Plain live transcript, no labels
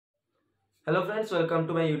Hello friends, welcome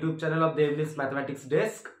to my YouTube channel of Debneel's Mathematics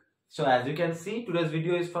Desk. So as you can see, today's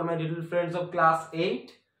video is for my little friends of class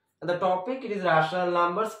 8 and the topic it is rational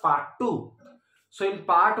numbers part 2. So in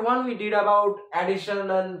part 1 we did about addition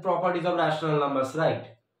and properties of rational numbers, right?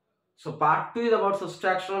 So part 2 is about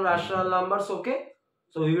subtraction of rational numbers, okay?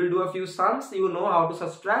 So we will do a few sums, you know how to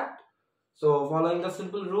subtract. So following the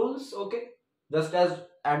simple rules, okay? Just as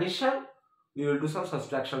addition, we will do some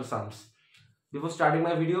subtraction sums. Before starting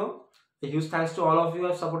my video, a huge thanks to all of you who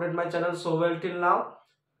have supported my channel so well till now.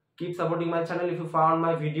 Keep supporting my channel. If you found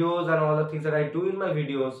my videos and all the things that I do in my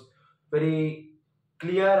videos very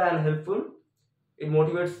clear and helpful, it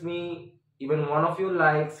motivates me. Even one of you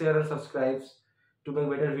likes, share and subscribes to make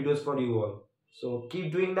better videos for you all. So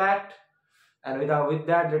keep doing that. And with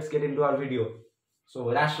that, let's get into our video.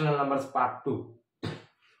 So rational numbers part 2.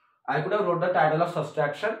 I could have wrote the title of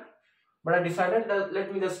subtraction, but I decided that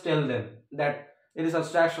let me just tell them that it is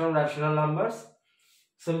subtraction of rational numbers.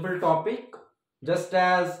 Simple topic, just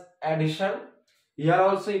as addition. Here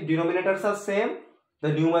also if denominators are same, the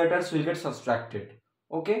numerators will get subtracted.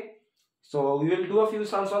 Okay. So we will do a few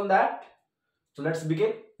sums on that. So let's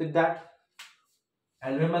begin with that.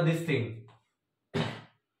 And remember this thing.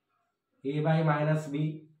 A by minus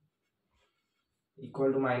B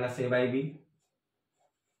equal to minus A by B.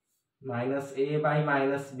 Minus A by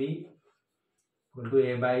minus B equal to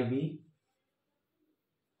A by B.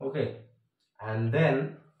 Okay. And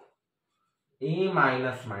then A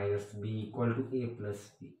minus minus B equal to A plus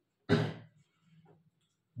B.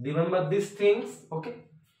 Remember these things, okay?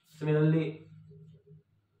 Similarly,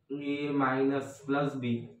 A minus plus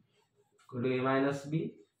B equal to A minus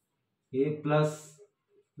B. A plus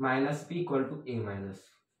minus B equal to A minus.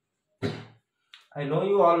 I know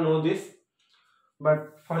you all know this,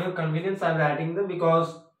 but for your convenience I am writing them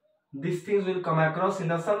because these things will come across in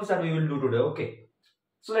the sums that we will do today, okay?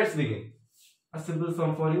 So let's begin. A simple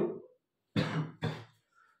sum for you.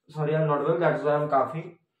 Sorry, I am not well, that's why I am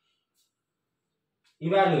coughing.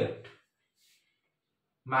 Evaluate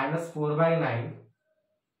minus 4 by 9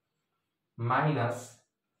 minus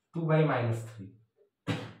 2 by minus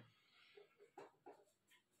 3.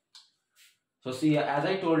 So see, as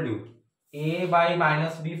I told you, A by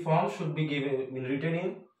minus B form should be written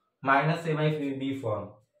in minus A by B form.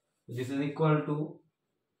 This is equal to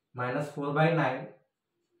minus 4 by 9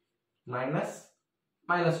 minus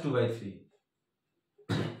 2 by 3.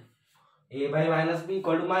 A by minus B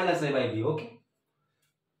equal to minus A by B, okay?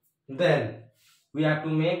 Then we have to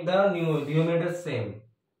make the new denominator same.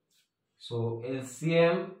 So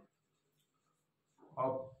LCM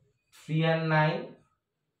of 3 and 9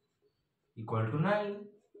 equal to 9.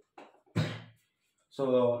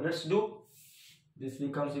 So let's do. This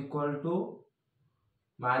becomes equal to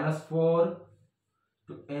minus 4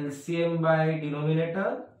 to LCM by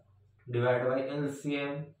denominator divided by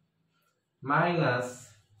LCM minus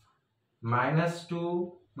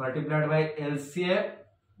 2 multiplied by LCM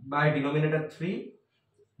by denominator 3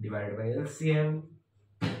 divided by LCM.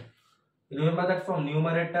 Remember that from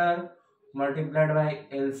numerator multiplied by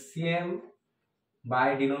LCM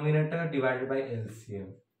by denominator divided by LCM.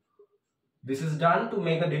 This is done to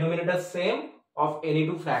make the denominator same of any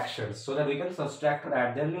two fractions so that we can subtract or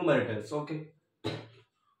add their numerators. Okay.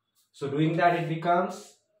 So doing that, it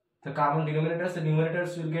becomes the common denominators. The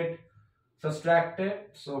numerators will get subtracted.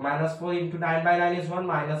 So minus 4 into 9 by 9 is 1.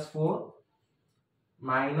 Minus 4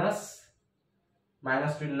 minus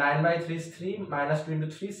 2 9 by 3 is 3. Minus 2 into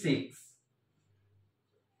 3 6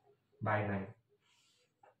 by 9.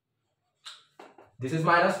 This is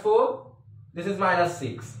minus 4. This is minus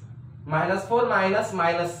 6. Minus 4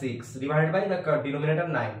 minus 6 divided by the denominator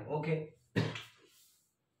 9. Okay. You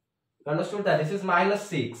understood that? This is minus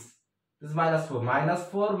 6. This is minus 4. Minus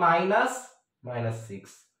 4 minus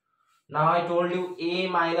 6. Now I told you A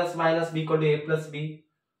minus B equal to A plus B.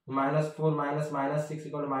 Minus 4 minus 6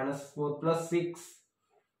 equal to minus 4 plus 6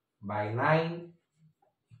 by 9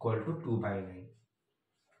 equal to 2 by 9.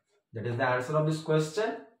 That is the answer of this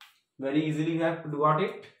question. Very easily we have got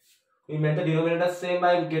it. We made the denominator same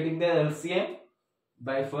by getting the LCM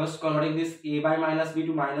by first converting this A by minus B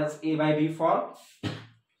to minus A by B form.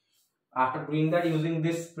 After doing that, using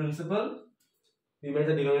this principle, we made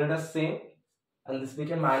the denominator same and this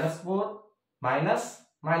became minus 4 minus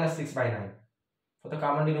 6 by 9. For the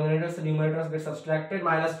common denominators, the numerators get subtracted.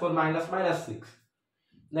 Minus 4 minus 6.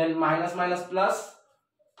 Then minus plus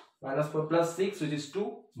minus 4 plus 6, which is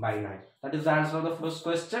 2 by 9. That is the answer of the first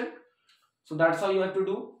question. So that's how you have to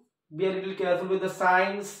do. Be a little careful with the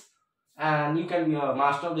signs and you can be a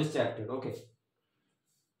master of this chapter. Okay.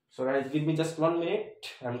 So guys, give me just 1 minute.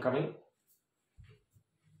 I am coming.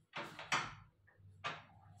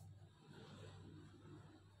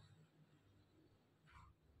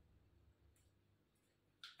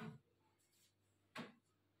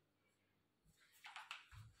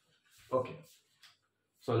 Okay,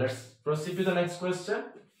 so let's proceed to the next question.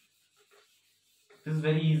 This is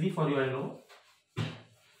very easy for you, I know.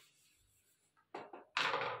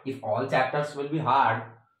 If all chapters will be hard,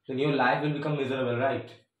 then your life will become miserable,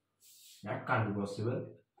 right? That can't be possible.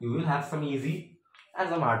 You will have some easy and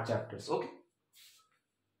some hard chapters. Okay.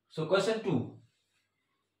 So question 2.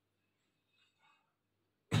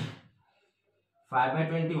 5 by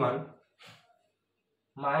 21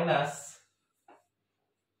 minus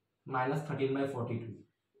 13 by 42.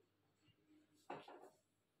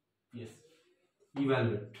 Yes.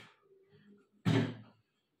 Evaluate.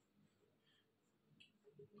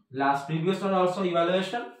 Previous one also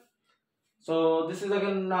evaluation. So this is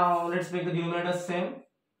again, now let's make the denominator same.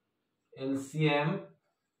 LCM,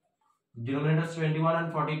 denominators 21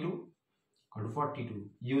 and 42 equal to 42.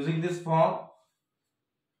 Using this form,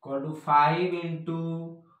 equal to 5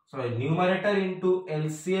 into, numerator into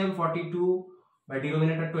LCM 42 by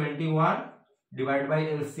denominator 21 divided by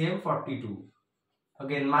LCM 42.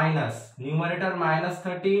 Again minus, numerator minus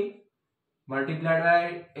 13 multiplied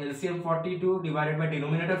by LCM 42 divided by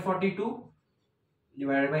denominator 42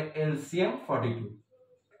 divided by LCM 42.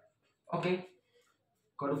 Okay.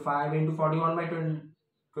 Equal to 5 into 41 by 21,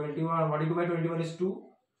 42 by 21 is 2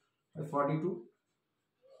 by 42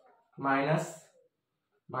 minus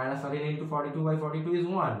 13 into 42 by 42 is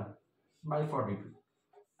 1 by 42.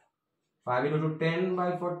 5 into 10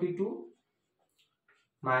 by 42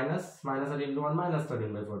 minus 13 into 1 minus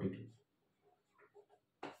 13 by 42.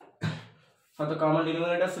 For the common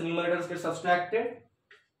denominators, numerators get subtracted.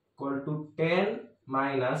 Equal to 10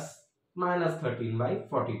 minus 13 by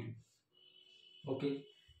 42. Okay.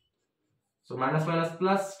 So minus minus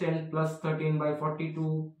plus, 10 plus 13 by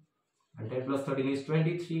 42, and 10 plus 13 is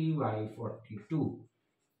 23 by 42.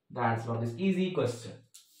 The answer of this easy question.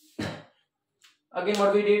 Again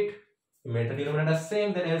what we did, we made the denominator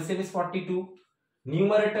same, then LCM is 42.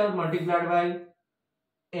 Numerator multiplied by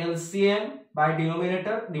LCM by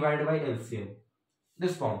denominator divided by LCM.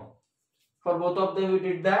 This form. For both of them we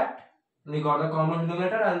did that. We got the common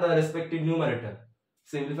denominator and the respective numerator.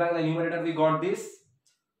 Simplifying the numerator, we got this.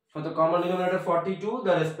 For the common denominator 42,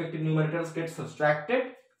 the respective numerators get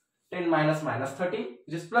subtracted. 10 minus 13,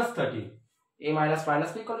 which is plus 13. A minus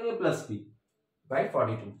minus b equal to a plus b by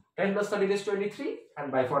 42. 10 plus 13 is 23,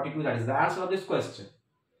 and by 42, that is the answer of this question.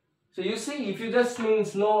 So you see, if you just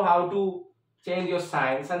know how to change your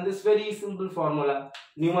signs, and this very simple formula,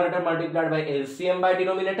 numerator multiplied by LCM by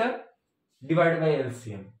denominator divided by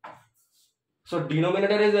LCM. So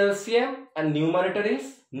denominator is LCM and numerator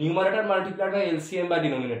is numerator multiplied by LCM by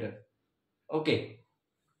denominator. Okay.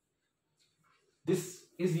 This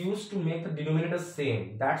is used to make the denominator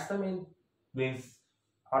same. That's the means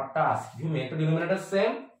or task. You make the denominator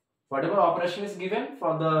same. Whatever operation is given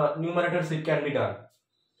for the numerators, it can be done,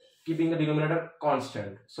 keeping the denominator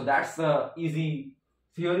constant. So that's the easy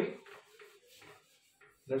theory.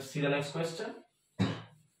 Let's see the next question.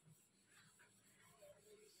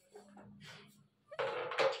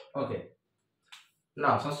 Okay.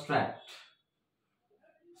 Now subtract.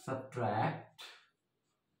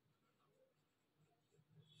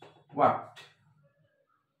 What?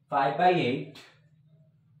 5 by 8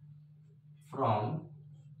 from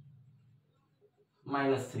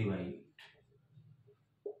minus 3 by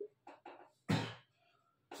 8.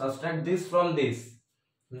 Subtract this from this.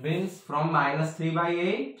 Means from minus 3 by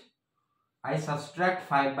 8, I subtract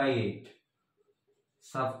 5 by 8.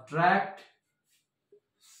 Subtract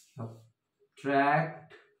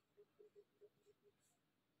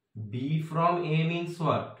b from a means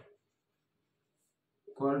what?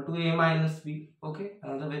 Equal to a minus b. Okay,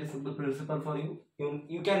 another very simple principle for you.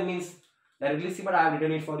 You can means directly see, but I have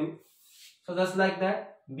written it for you. So just like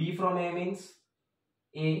that, b from a means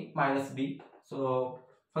a minus b. So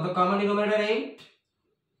for the common denominator 8,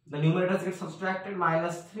 the numerators get subtracted,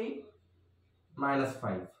 minus 3 minus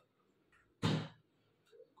 5.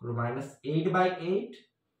 So minus 8 by 8.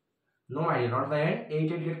 No idea, not the end.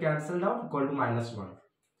 8 get cancelled out, equal to minus 1.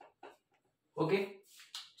 Okay,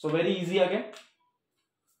 so very easy again.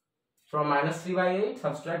 From minus 3 by 8,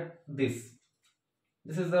 subtract this.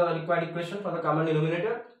 This is the required equation for the common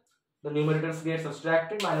denominator. The numerators get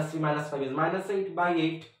subtracted. Minus 3 minus 5 is minus 8 by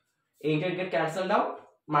 8. 8 get cancelled out.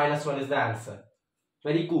 Minus 1 is the answer.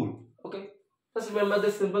 Very cool. Okay. Just remember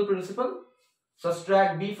this simple principle.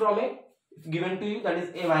 Subtract b from a. If given to you, that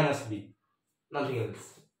is a minus b. Nothing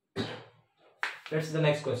else. Let's see the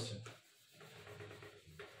next question.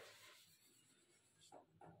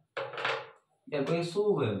 You are going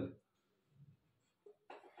so well.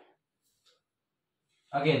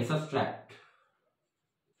 Again, subtract.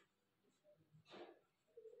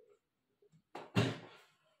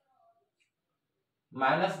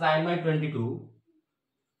 minus 9 by 22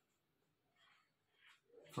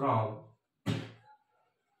 from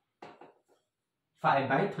 5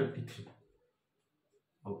 by 33.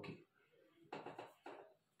 Okay.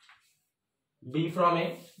 B from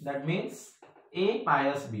A, that means A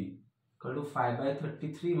minus B equal to 5 by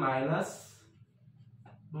 33 minus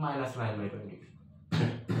 9 by 22.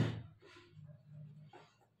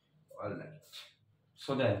 Alright.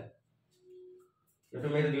 So then, you have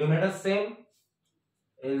to make the denominators same.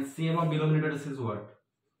 LCM of denominators is what?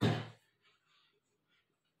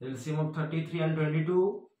 LCM of 33 and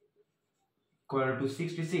 22 equal to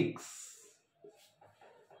 66.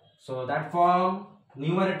 So that form,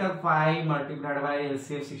 numerator 5 multiplied by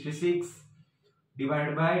LCM 66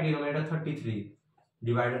 divided by denominator 33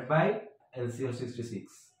 divided by LCM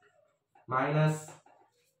 66 minus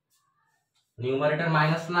numerator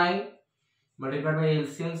minus 9 multiplied by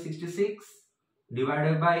LCM 66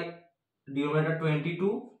 divided by denominator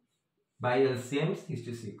 22 by LCM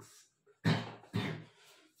 66.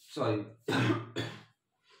 Sorry.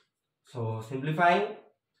 So simplifying,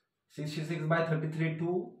 66 by 33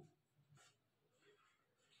 2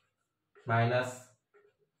 minus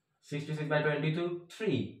 66 by 22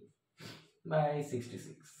 3 by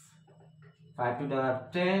 66. 5 to the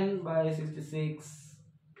 10 by 66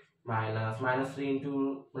 minus 3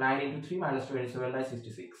 into 9 into 3 minus 27 by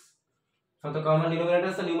 66. For the common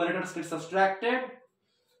denominators, the numerators get subtracted,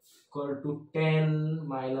 equal to 10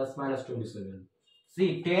 minus 27.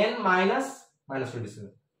 See, 10 minus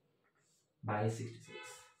 27 by 66.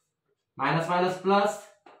 Minus plus,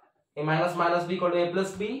 a minus b equal to a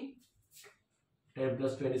plus b. 10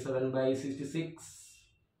 plus 27 by 66.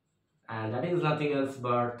 And that is nothing else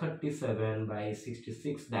but 37 by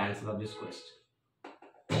 66, the answer of this question.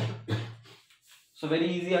 So very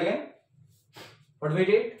easy again. What we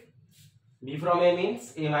did? B from A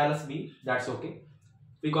means A minus B. That's okay.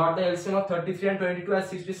 We got the LCM of 33 and 22 as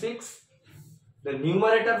 66. The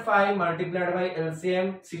numerator 5 multiplied by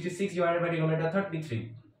LCM 66 divided by denominator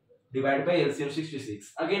 33 divided by LCM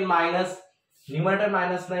 66. Again minus numerator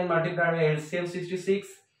minus 9 multiplied by LCM 66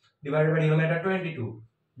 divided by denominator 22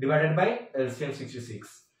 divided by LCM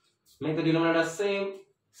 66. Make the denominators same.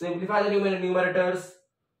 Simplify the numerators.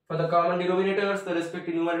 For the common denominators, the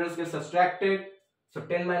respective numerators get subtracted. So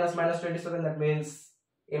 10 minus 27, that means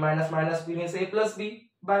A minus B means A plus B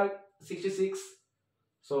by 66.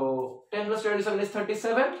 So 10 plus 27 is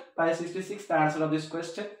 37 by 66, the answer of this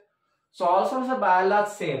question. So also it's a by and large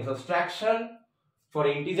same. Subtraction for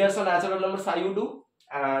integers or natural numbers how you do,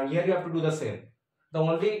 here you have to do the same. The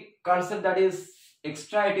only concept that is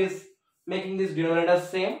extra, it is making these denominators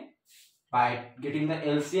same by getting the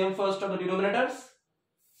LCM first of the denominators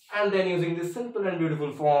and then using this simple and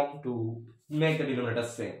beautiful form to make the denominators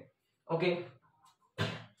same. Okay.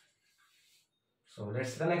 So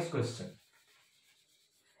let's see the next question.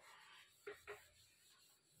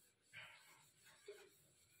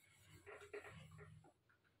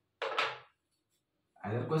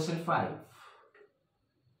 Another question 5.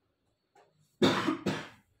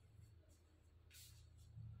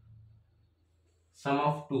 Sum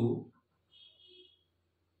of 2.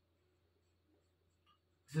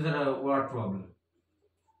 This is a word problem.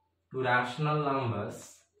 Two rational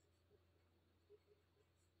numbers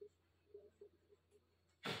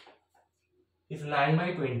is 9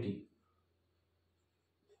 by 20.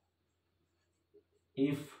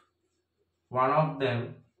 If one of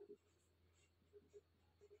them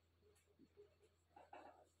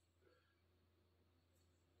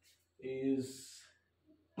is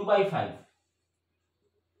 2 by 5,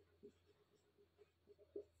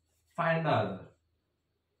 find the other.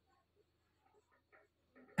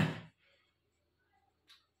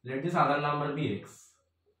 Let this other number be x.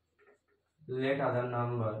 Let other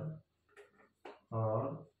number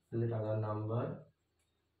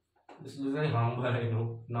this is a number, I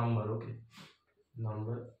know, number, okay,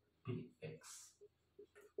 number be x.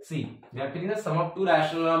 See, we have taken the sum of two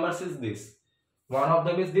rational numbers is this. One of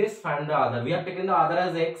them is this, find the other. We have taken the other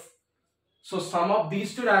as x. So sum of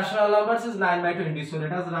these two rational numbers is 9 by 20. So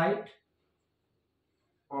let us write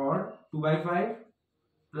or 2 by 5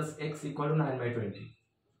 plus x equal to 9 by 20.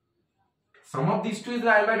 Sum of these two is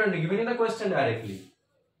 9 by 20 given in the question directly.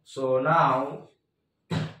 So now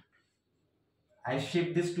I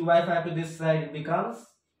shift this 2 by 5 to this side, it becomes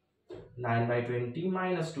 9 by 20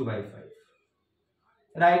 minus 2 by 5.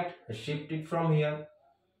 Right? I shift it from here.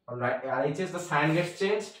 Alright, RHS, the sign gets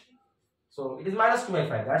changed. So it is minus 2 by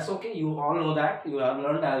 5. That's okay. You all know that. You have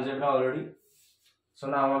learned algebra already. So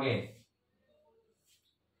now again,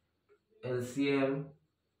 LCM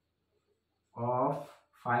of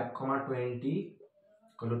 5, 20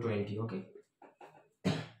 equal to 20. Okay.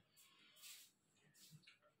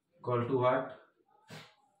 equal to what?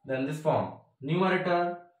 Then this form.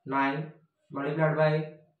 Numerator 9 multiplied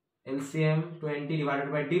by LCM 20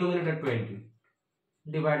 divided by denominator 20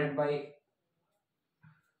 divided by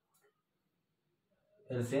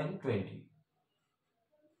LCM 20.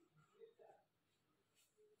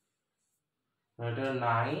 Numerator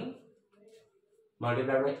 9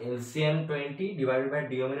 multiplied by LCM 20 divided by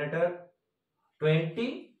denominator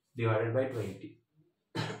 20 divided by 20.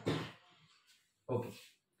 Okay.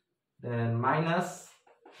 Then minus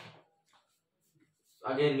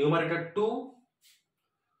again numerator 2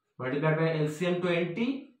 multiplied by LCM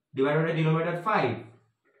 20 divided by denominator 5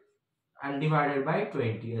 and divided by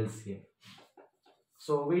 20 LCM.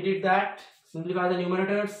 So we did that. Simplify the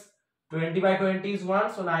numerators. 20 by 20 is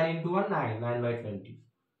 1. So 9 into 1, 9. 9 by 20.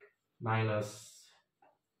 Minus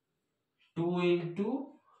 2 into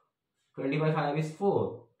 20 by 5 is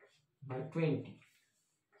 4 by 20.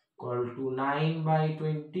 Equal to 9 by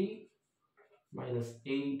 20 minus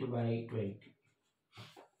 8 by 20.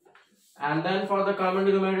 And then for the common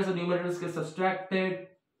denominators, the numerators get subtracted.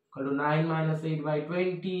 Equal to 9 minus 8 by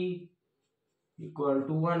 20 equal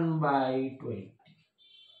to 1 by 20.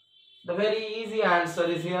 The very easy answer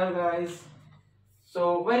is here, guys.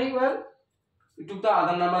 So very well. We took the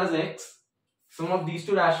other number as x. Sum of these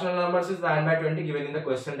two rational numbers is 9 by 20 given in the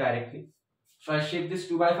question directly. So I shift this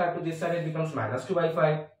 2 by 5 to this side, it becomes minus 2 by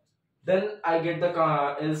 5. Then I get the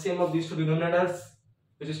LCM of these two denominators,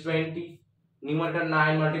 which is 20. Numerator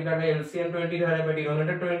 9 multiplied by LCM 20 divided by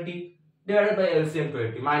denominator 20 divided by LCM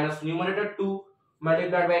 20 minus numerator 2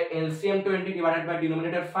 multiplied by LCM 20 divided by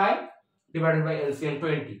denominator 5 divided by LCM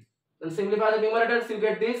 20. Then simplify the numerators, you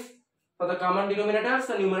get this. For the common denominators,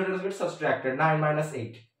 the numerators get subtracted. 9 minus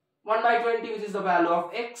 8. 1 by 20, which is the value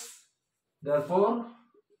of x. Therefore,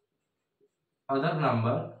 other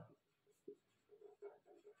number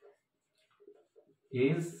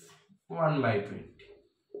is 1 by 20.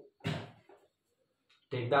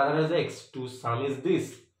 Take the other as x. 2 sum is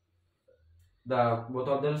this. Both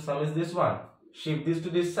of them sum is this one. Shift this to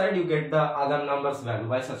this side, you get the other number's value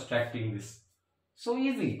by subtracting this. So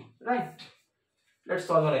easy, right? Let's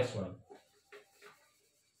solve the next one.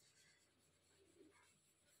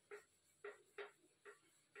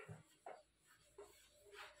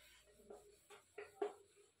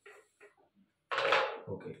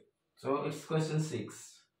 Okay, so it's question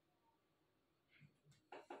 6.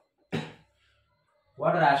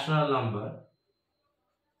 What rational number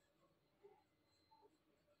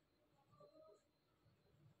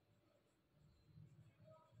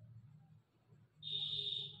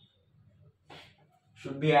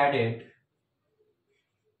should be added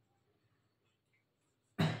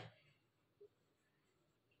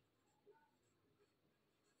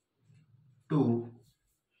to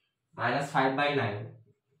minus 5 by 9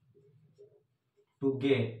 to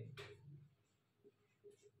get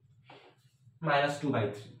minus 2 by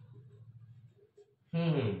 3?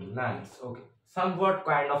 Nice. Okay. Somewhat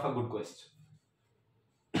kind of a good question.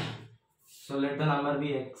 So let the number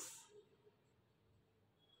be x.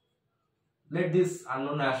 Let this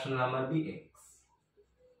unknown rational number be x.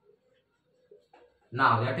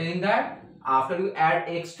 Now they are telling that after you add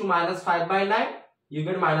x to minus 5 by 9, you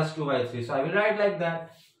get minus 2 by 3. So I will write like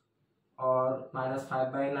that. Or minus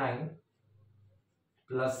 5 by 9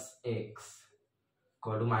 plus x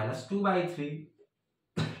equal to minus 2 by 3.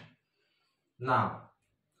 Now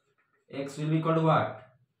x will be equal to what?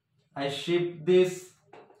 I shift this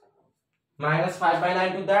minus 5 by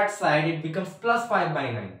 9 to that side, it becomes plus 5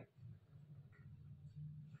 by 9.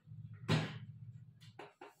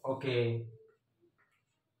 Okay.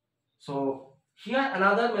 So here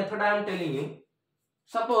another method I am telling you.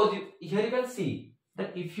 Suppose here you can see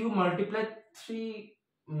that if you multiply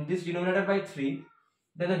this denominator by 3,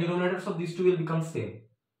 then the denominators of these two will become same.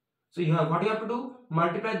 So what you have to do?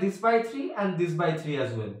 Multiply this by 3 and this by 3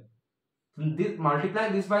 as well.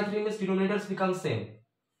 Multiplying this by 3 means denominators become same.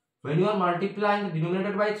 When you are multiplying the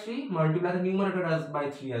denominator by 3, multiply the numerator by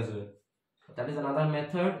 3 as well. That is another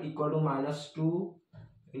method. Equal to minus 2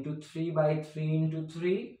 into 3 by 3 into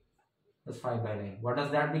 3 is 5 by 9. What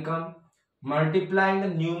does that become? Multiplying the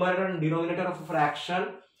numerator and denominator of a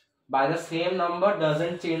fraction by the same number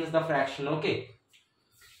doesn't change the fraction. Okay.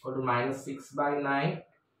 Equal to minus 6 by 9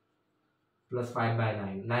 plus 5 by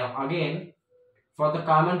 9. Now again, for the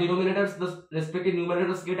common denominators, the respective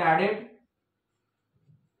numerators get added.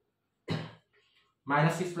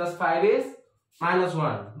 Minus 6 plus 5 is minus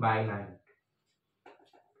 1 by 9.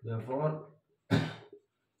 Therefore,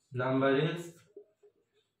 number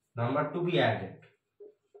to be added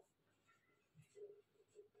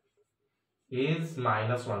is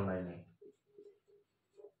minus 1 by 9.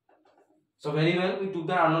 So very well, we took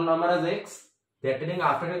the unknown number as x. That means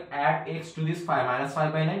after you add x to this 5, minus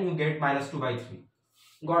 5 by 9, you get minus 2 by 3.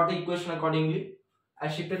 Got the equation accordingly. I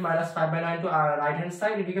shifted minus 5 by 9 to our right hand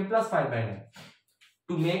side, it became plus 5 by 9.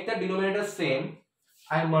 To make the denominator same,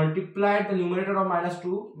 I multiplied the numerator of minus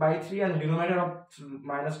 2 by 3 and the denominator of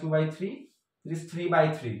minus 2 by 3. It is 3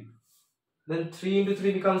 by 3. Then 3 into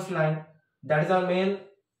 3 becomes 9. That is our main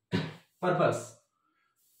purpose.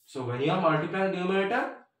 So when you are multiplying the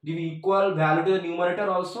denominator, give equal value to the numerator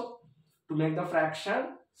also to make the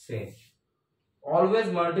fraction same.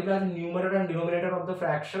 Always multiply the numerator and denominator of the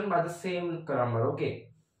fraction by the same number, okay?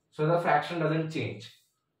 So the fraction doesn't change.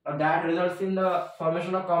 That results in the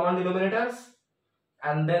formation of common denominators,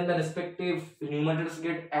 and then the respective numerators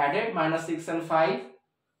get added, minus 6 and 5.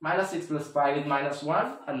 Minus 6 plus 5 is minus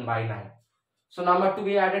 1 and by 9. So number to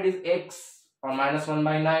be added is x or minus 1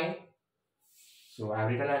 by 9. So I have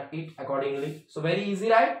written it accordingly. So very easy,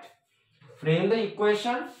 right? Frame the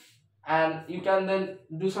equation and you can then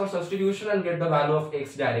do some substitution and get the value of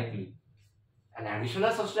x directly. And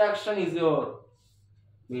additional subtraction is your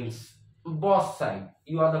boss side.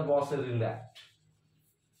 You are the bosses in that.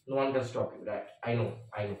 No one can stop you, right? I know.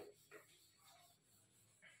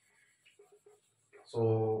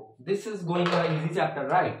 So this is going to be an easy chapter,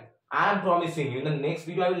 right? I am promising you in the next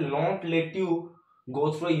video I will not let you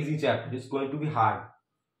go through an easy chapter. It's going to be hard,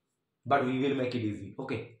 but we will make it easy.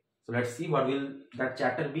 Okay, so let's see what will that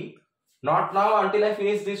chapter be. Not now, until I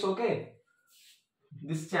finish this. Okay,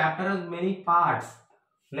 this chapter has many parts.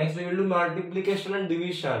 Next we will do multiplication and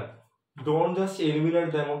division. Don't just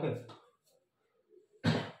eliminate them. Okay.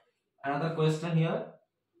 Another question here.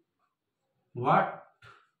 What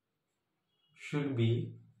should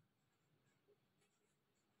be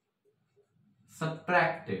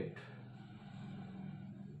subtracted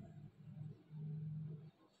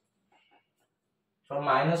from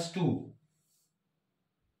minus 2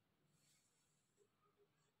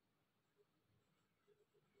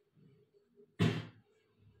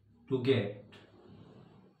 to get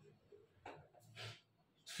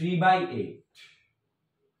 3 by 8?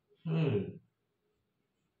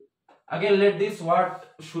 Again, let this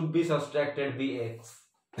what should be subtracted be x.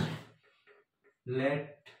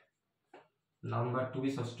 Let number to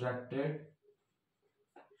be subtracted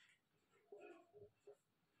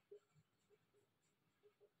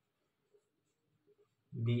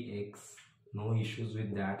be x. No issues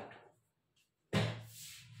with that.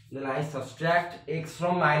 Then I subtract x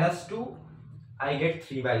from minus 2. I get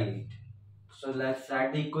 3 by 8. So let's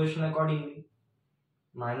write the equation accordingly.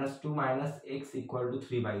 Minus 2 minus x equal to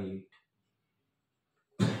 3 by 8.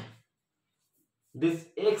 This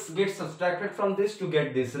x gets subtracted from this to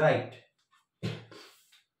get this, right?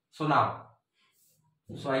 So now,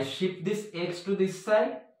 I shift this x to this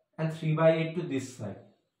side and 3 by 8 to this side,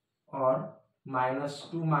 or minus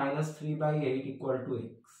 2 minus 3 by 8 equal to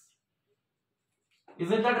x.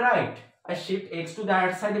 Isn't that right? I shift x to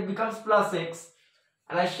that side, it becomes plus x,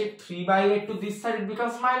 and I shift 3 by 8 to this side, it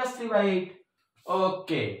becomes minus 3 by 8.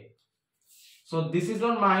 Okay. So this is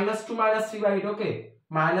not minus 2 minus 3 by 8, okay?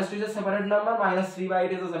 Minus 2 is a separate number, minus 3 by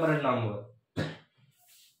 8 is a separate number.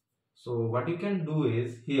 So what you can do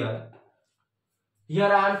is, here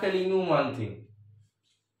I am telling you one thing.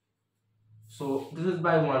 So this is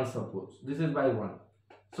by 1, suppose. This is by 1.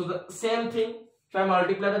 So the same thing, if I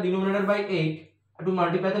multiply the denominator by 8, I have to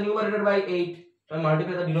multiply the numerator by 8. If I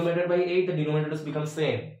multiply the denominator by 8, the denominators become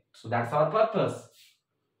same. So that's our purpose.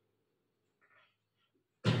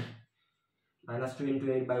 Minus 2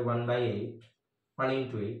 into 8 by 1 by 8. 1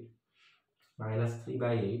 into 8 minus 3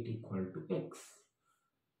 by 8 equal to x,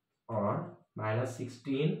 or minus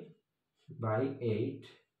 16 by 8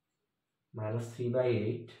 minus 3 by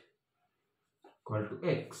 8 equal to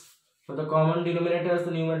x. For the common denominators,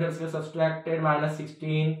 the numerators were subtracted. Minus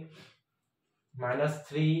 16 minus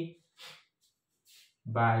 3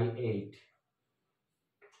 by 8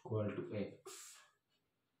 equal to x,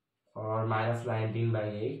 or minus 19 by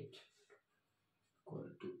 8 equal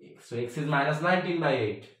to x. So x is minus 19 by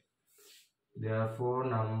 8. Therefore,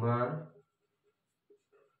 number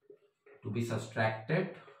to be subtracted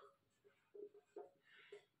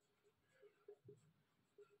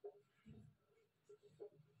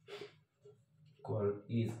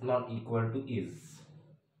is not equal to is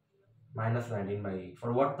minus 19 by 8.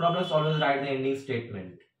 For what problems, always write the ending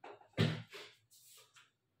statement.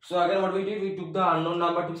 So again, what we did, we took the unknown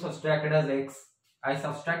number to be subtracted as x. I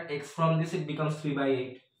subtract x from this, it becomes 3 by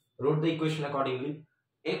 8. Wrote the equation accordingly.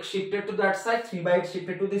 X shifted to that side, 3 by 8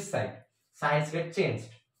 shifted to this side. Signs get changed.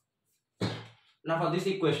 Now for this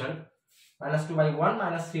equation, minus 2 by 1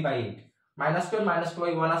 minus 3 by 8. Minus 2 and minus 2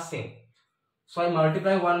 by 1 are same. So I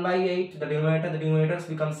multiply 1 by 8, the numerators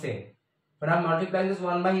become same. When I'm multiplying this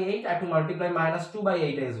 1 by 8, I have to multiply minus 2 by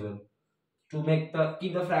 8 as well to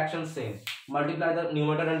keep the fraction same. Multiply the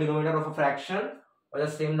numerator and denominator of a fraction or the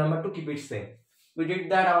same number to keep it same. We did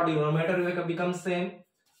that, our denominator will become same.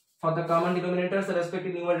 For the common denominators, the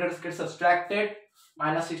respective numerators get subtracted.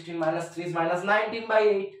 Minus 16 minus 3 is minus 19 by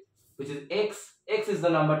 8, which is x. X is the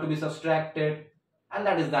number to be subtracted, and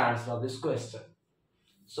that is the answer of this question.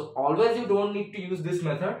 So always you don't need to use this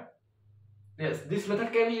method. Yes, this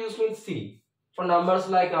method can be used with C for numbers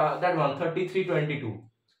like that one 33, 22.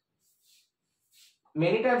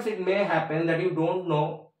 Many times it may happen that you don't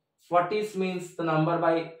know what is means the number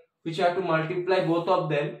by which you have to multiply both of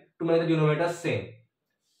them to make the denominator same,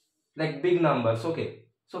 like big numbers. Okay,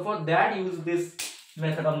 so for that use this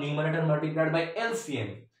method of numerator multiplied by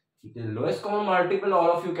LCM. It is lowest common multiple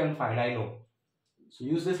all of you can find, I know. So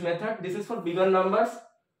use this method. This is for bigger numbers,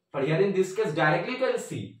 but here in this case directly you can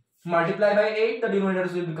see multiply by 8, the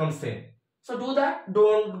denominators will become same. So do that.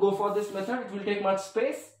 Don't go for this method, it will take much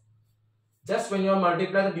space. Just when you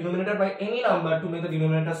multiply the denominator by any number to make the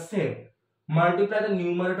denominator same, multiply the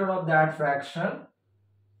numerator of that fraction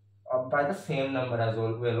by the same number as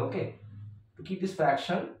well, okay, to keep this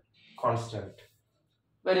fraction constant.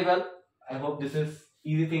 Very well, I hope this is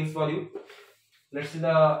easy things for you. Let's see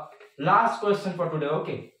the last question for today.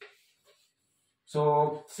 Okay,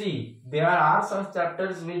 so see, there are some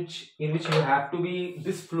chapters in which you have to be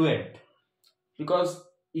this fluent, because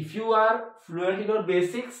if you are fluent in your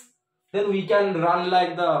basics, then we can run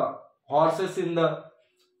like the horses in the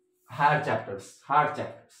hard chapters.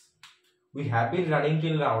 We have been running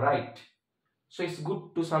till now, right? So it's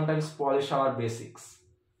good to sometimes polish our basics.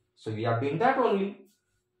 So we are doing that only.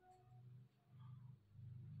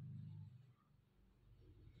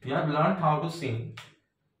 You have learned how to sing,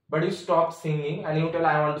 but you stop singing and you tell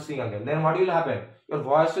I want to sing again. Then what will happen? Your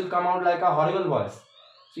voice will come out like a horrible voice.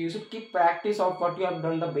 So you should keep practice of what you have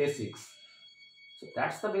done, the basics. So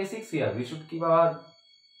that's the basics here. We should keep our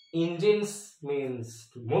engines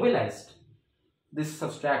mobilized. This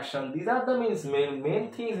subtraction, these are the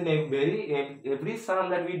main things in every sum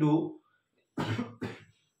that we do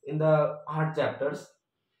in the hard chapters.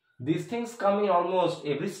 These things come in almost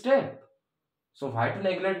every step. So why to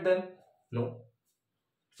neglect them? No.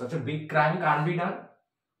 Such a big crime can't be done.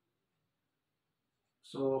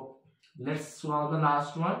 So let's solve the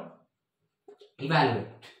last one. Evaluate.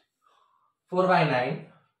 4 by 9.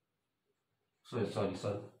 Sorry.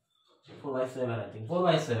 4 by 7, I think. 4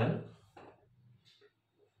 by 7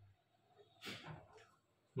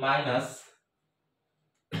 minus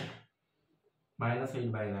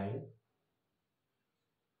 8 by 9.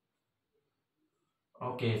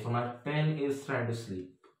 Okay, so my pen is trying to sleep.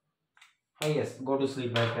 Oh yes, go to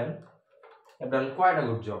sleep my pen. I've done quite a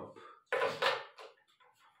good job.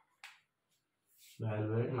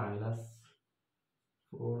 Evaluate minus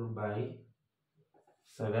 4 by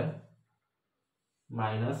 7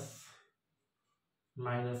 minus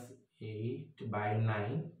 8 by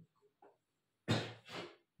 9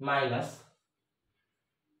 minus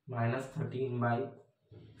 13 by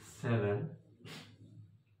 7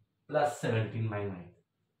 plus 17 by 9.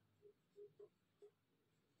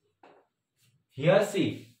 Here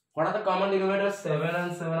see, what are the common denominators? 7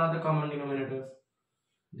 and 7 are the common denominators.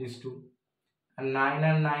 These two. And 9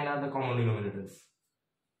 and 9 are the common denominators.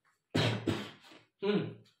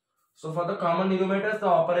 So for the common denominators, the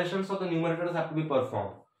operations of the numerators have to be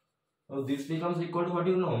performed. So this becomes equal to what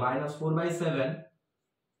you know, minus 4 by 7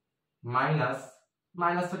 minus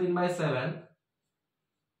 13 by 7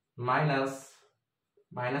 minus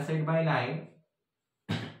 8 by 9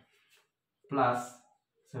 plus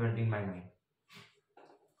 17 by 9.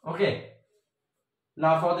 Okay.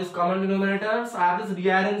 Now for these common denominators, I have just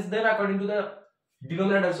rearranged them according to the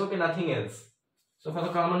denominators. Okay, nothing else. So for the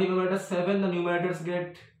common denominator 7, the numerators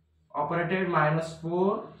get operated minus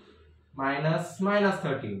 4 minus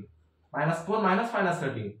 13. Minus 4 minus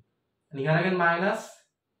 13. And here again minus.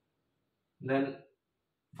 Then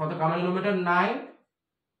for the common denominator 9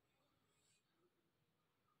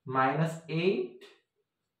 minus 8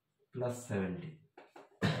 plus 17.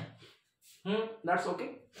 That's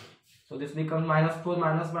okay. So this becomes minus 4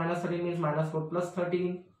 minus 13 means minus 4 plus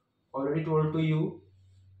 13. Already told to you,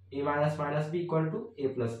 a minus b equal to a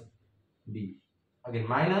plus b. Again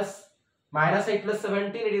minus 8 plus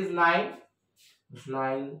 17, it is 9. It's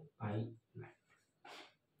 9 by 9.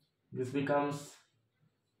 This becomes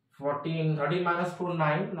 13 minus 4,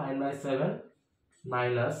 9 by 7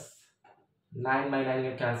 minus 9 by 9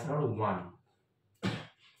 get cancelled out 1.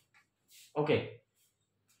 Okay.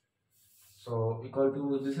 So equal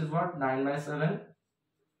to, this is what, 9 by 7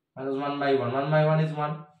 minus 1 by 1. 1 by 1 is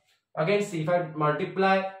 1. Again, see, if I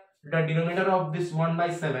multiply the denominator of this 1 by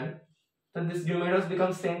 7, then this denominator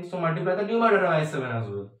becomes same. So multiply the numerator by 7 as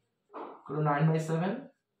well. Go to 9 by 7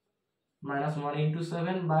 minus 1 into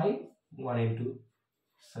 7 by 1 into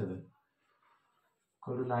 7.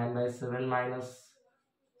 Go to 9 by 7 minus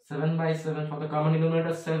 7 by 7. For the common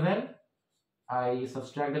denominator 7, I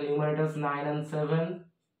subtract the numerators 9 and 7.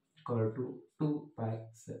 Equal to 2 by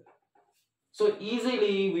 7. So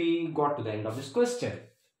easily we got to the end of this question.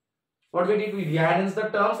 What we did, we rearranged the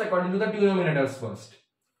terms according to the denominators first.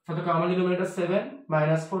 For the common denominator 7,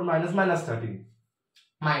 minus 4 minus minus 13.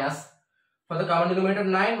 Minus, for the common denominator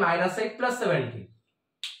 9, minus 8 plus 17.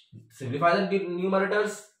 Simplify the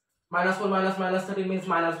numerators. Minus 4 minus minus 13 means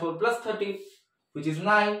minus 4 plus 13, which is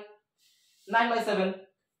 9. 9 by 7.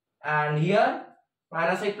 And here,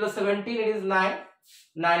 minus 8 plus 17, it is 9.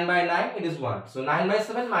 9 by 9, it is 1. So 9 by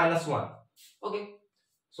 7 minus 1. Okay.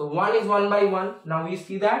 So 1 is 1 by 1. Now we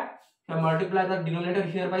see that if I multiply the denominator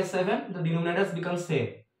here by 7, the denominators become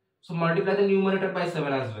same. So multiply the numerator by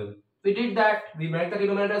 7 as well. We did that. We make the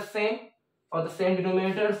denominators same. For the same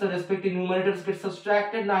denominators, the respective numerators get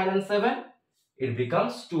subtracted, 9 and 7. It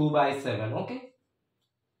becomes 2 by 7. Okay.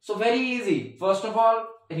 So very easy. First of all,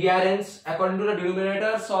 rearrange according to the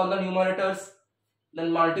denominators, solve the numerators.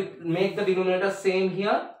 Then make the denominator same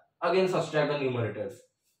here. Again subtract the numerators.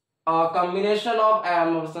 A combination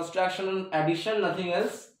of subtraction and addition, nothing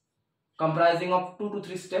else. Comprising of 2 to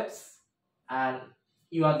 3 steps. And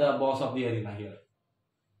you are the boss of the arena here.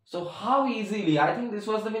 So how easily, I think this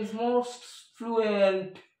was the most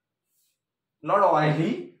fluent, not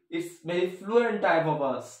oily, it's very fluent type of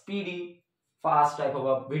a speedy, fast type of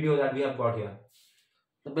a video that we have got here.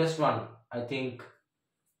 The best one, I think,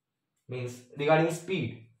 means regarding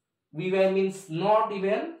speed. We were means not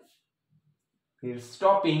even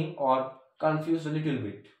stopping or confused a little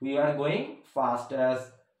bit. We are going fast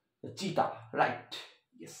as the cheetah, right?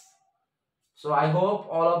 Yes. So I hope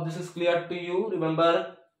all of this is clear to you.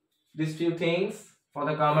 Remember these few things. For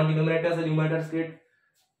the common denominators, the numerators get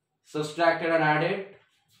subtracted and added.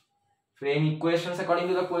 Frame equations according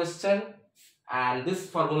to the question. And this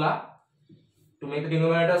formula to make the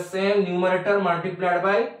denominator same, numerator multiplied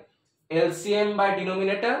by LCM by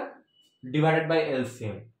denominator divided by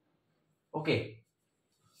LCM. Okay.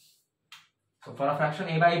 So for a fraction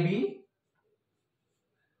a by b,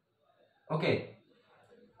 okay,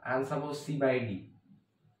 and suppose c by d.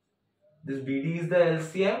 This bd is the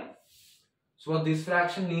LCM. So for this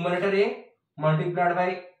fraction, numerator a multiplied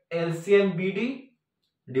by LCM bd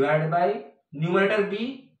divided by numerator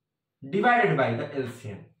b divided by the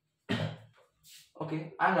LCM.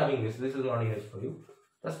 Okay, I am having this. This is not needed for you.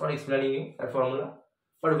 Just for explaining you that formula.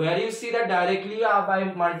 But where you see that directly by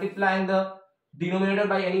multiplying the denominator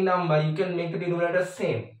by any number, you can make the denominator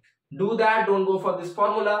same. Do that. Don't go for this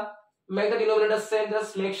formula. Make the denominator same.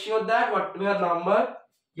 Just make sure that whatever number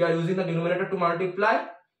you are using the denominator to multiply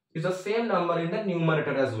is the same number in the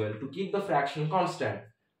numerator as well, to keep the fraction constant.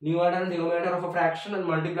 Numerator and denominator of a fraction and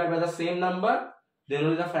multiplied by the same number, then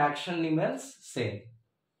only the fraction remains same.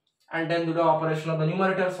 And then do the operation of the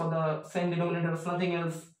numerators for the same denominators, nothing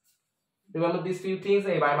else. Remember these few things: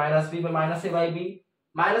 a by minus b by minus a by b.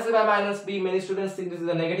 Minus a by minus b, many students think this is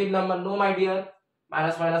a negative number. No, my dear.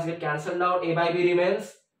 Minus minus get cancelled out. A by b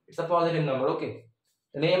remains. It's a positive number. Okay.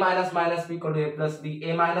 Then a minus minus b equal to a plus b.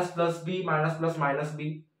 A minus plus b minus plus minus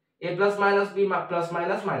b. A plus minus b plus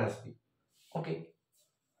minus minus b. Okay.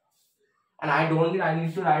 And I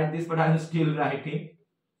need to write this, but I am still writing.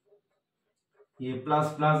 A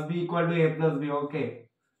plus plus b equal to a plus b. Okay.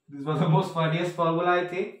 This was the most funniest formula, I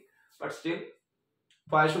think. But still,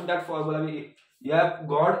 why should that formula be? You have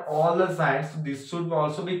got all the signs. So this should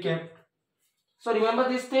also be kept. So remember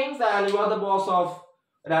these things, and you are the boss of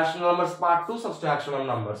rational numbers part 2, subtraction of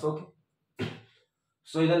numbers. Okay.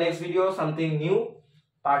 So in the next video, something new.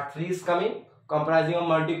 Part 3 is coming, comprising of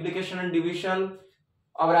multiplication and division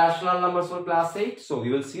of rational numbers for class 8. So we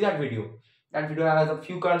will see that video. That video has a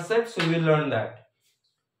few concepts, so we will learn that.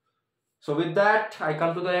 So with that, I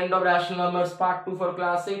come to the end of rational numbers part 2 for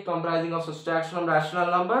class 8, comprising of subtraction of rational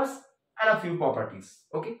numbers and a few properties.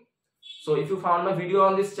 Okay. So if you found my video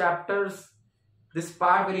on these chapters, this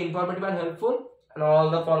part very informative and helpful, and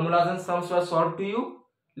all the formulas and sums were solved to you,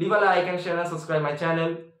 leave a like and share and subscribe my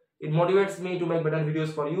channel. It motivates me to make better videos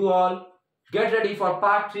for you all. Get ready for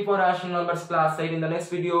part 3 for rational numbers class 8 in the next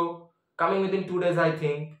video, coming within 2 days, I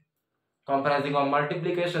think, comprising of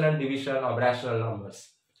multiplication and division of rational numbers.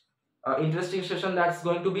 Interesting session that's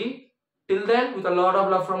going to be. Till then, with a lot of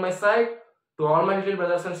love from my side, to all my little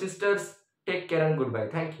brothers and sisters, take care and goodbye.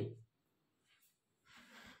 Thank you.